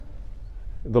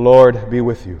The Lord be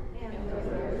with you.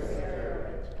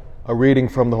 A reading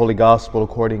from the Holy Gospel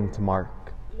according to Mark.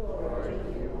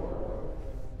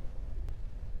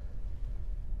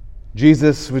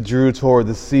 Jesus withdrew toward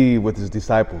the sea with his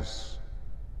disciples.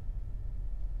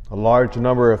 A large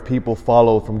number of people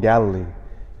followed from Galilee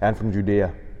and from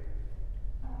Judea.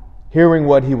 Hearing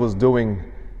what he was doing,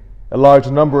 a large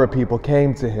number of people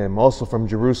came to him, also from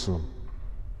Jerusalem,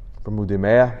 from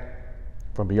Idumea,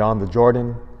 from beyond the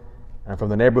Jordan, and from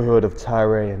the neighborhood of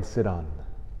Tyre and Sidon.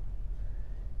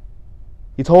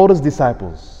 He told his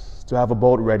disciples to have a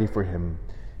boat ready for him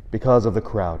because of the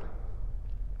crowd,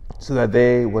 so that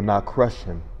they would not crush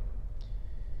him.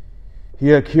 He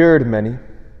had cured many,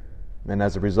 and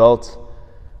as a result,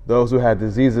 those who had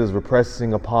diseases were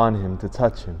pressing upon him to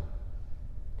touch him.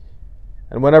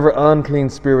 And whenever unclean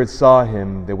spirits saw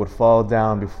him, they would fall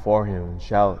down before him and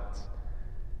shout,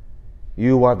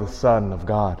 "You are the Son of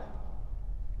God."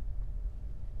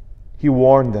 He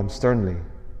warned them sternly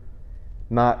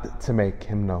not to make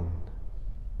him known.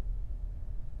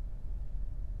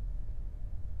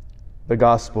 The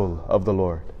Gospel of the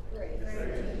Lord.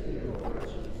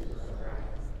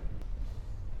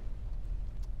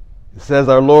 It says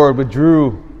our Lord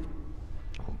withdrew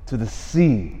to the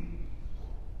sea.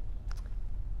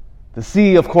 The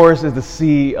sea, of course, is the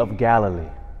Sea of Galilee.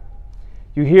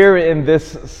 You hear in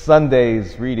this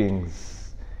Sunday's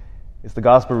readings, it's the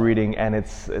gospel reading, and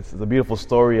it's the beautiful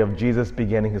story of Jesus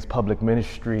beginning his public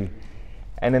ministry.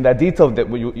 And in that detail that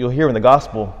you'll hear in the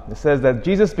gospel, it says that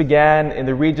Jesus began in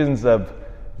the regions of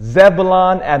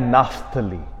Zebulun and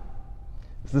Naphtali.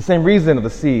 It's the same reason of the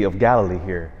Sea of Galilee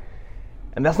here.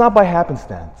 And that's not by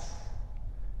happenstance.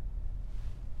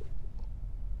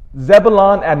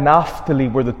 Zebulun and Naphtali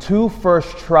were the two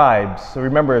first tribes. So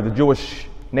remember, the Jewish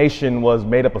nation was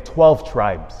made up of 12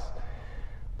 tribes.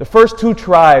 The first two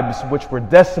tribes, which were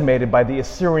decimated by the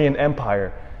Assyrian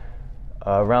Empire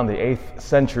around the 8th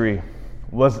century,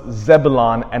 was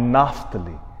Zebulun and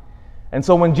Naphtali. And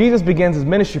so when Jesus begins his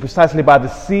ministry precisely by the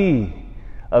sea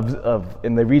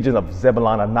in the region of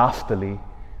Zebulun and Naphtali,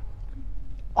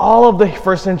 all of the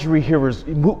first century hearers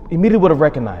immediately would have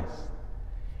recognized,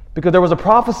 because there was a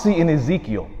prophecy in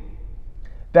Ezekiel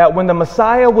that when the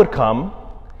Messiah would come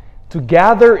to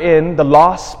gather in the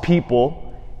lost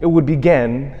people, it would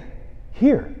begin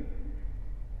here.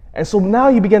 And so now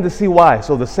you begin to see why.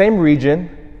 So the same region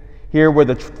here where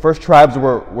the first tribes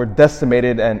were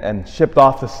decimated and shipped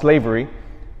off to slavery,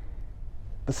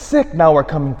 the sick now are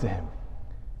coming to him.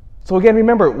 So again,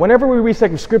 remember, whenever we read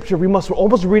sacred scripture, we must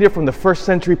almost read it from the first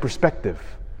century perspective.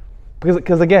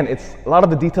 Because again, a lot of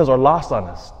the details are lost on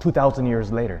us 2,000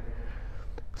 years later.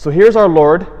 So here's our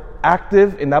Lord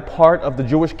active in that part of the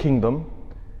Jewish kingdom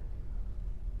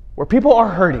where people are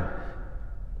hurting.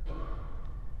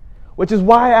 Which is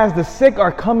why as the sick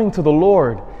are coming to the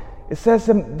Lord, it says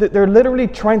that they're literally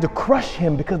trying to crush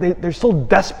him because they're so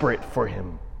desperate for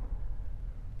him.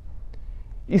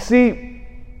 You see,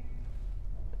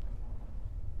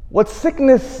 what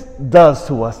sickness does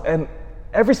to us, and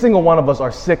every single one of us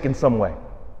are sick in some way,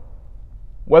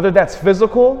 whether that's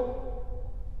physical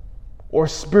or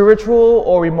spiritual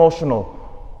or emotional,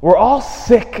 we're all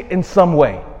sick in some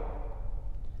way.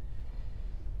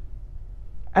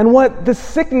 And what this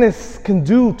sickness can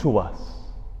do to us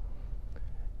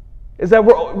is that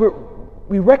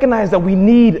we recognize that we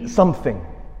need something.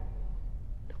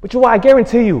 Which is why I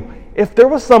guarantee you, if there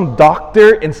was some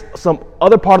doctor in some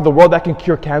other part of the world that can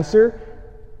cure cancer,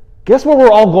 guess where we're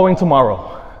all going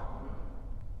tomorrow?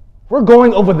 We're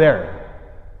going over there.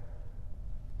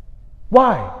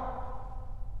 Why?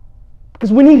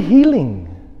 Because we need healing.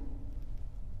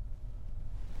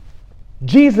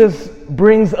 Jesus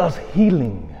brings us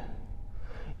healing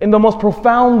in the most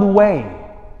profound way.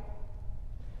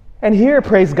 And here,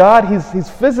 praise God, he's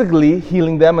physically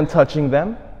healing them and touching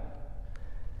them.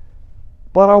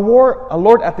 But our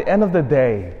Lord, at the end of the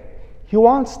day, he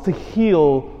wants to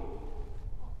heal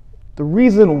the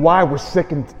reason why we're sick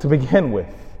to begin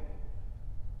with.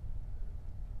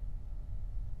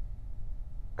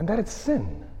 And that it's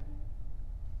sin.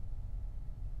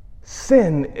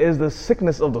 Sin is the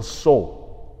sickness of the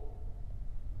soul.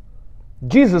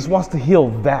 Jesus wants to heal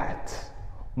that,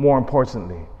 more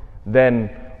importantly, than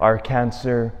our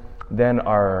cancer, than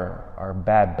our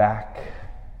bad back,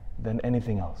 than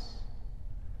anything else.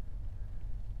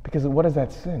 Because what is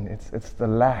that sin? It's the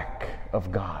lack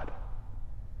of God.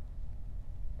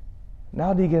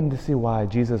 Now do you begin to see why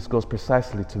Jesus goes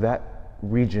precisely to that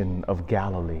region of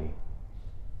Galilee?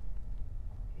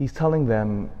 He's telling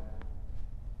them,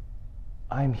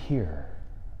 I'm here.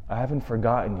 I haven't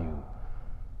forgotten you.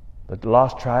 The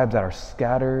lost tribes that are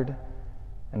scattered,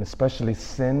 and especially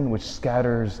sin, which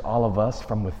scatters all of us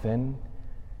from within,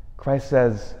 Christ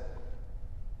says,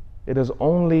 it is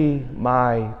only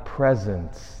my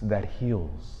presence that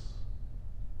heals.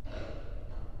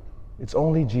 It's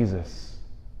only Jesus.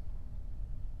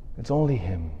 It's only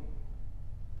Him.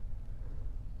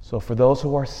 So for those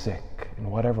who are sick in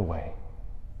whatever way,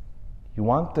 you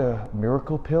want the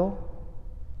miracle pill?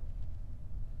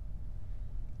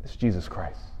 It's Jesus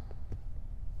Christ.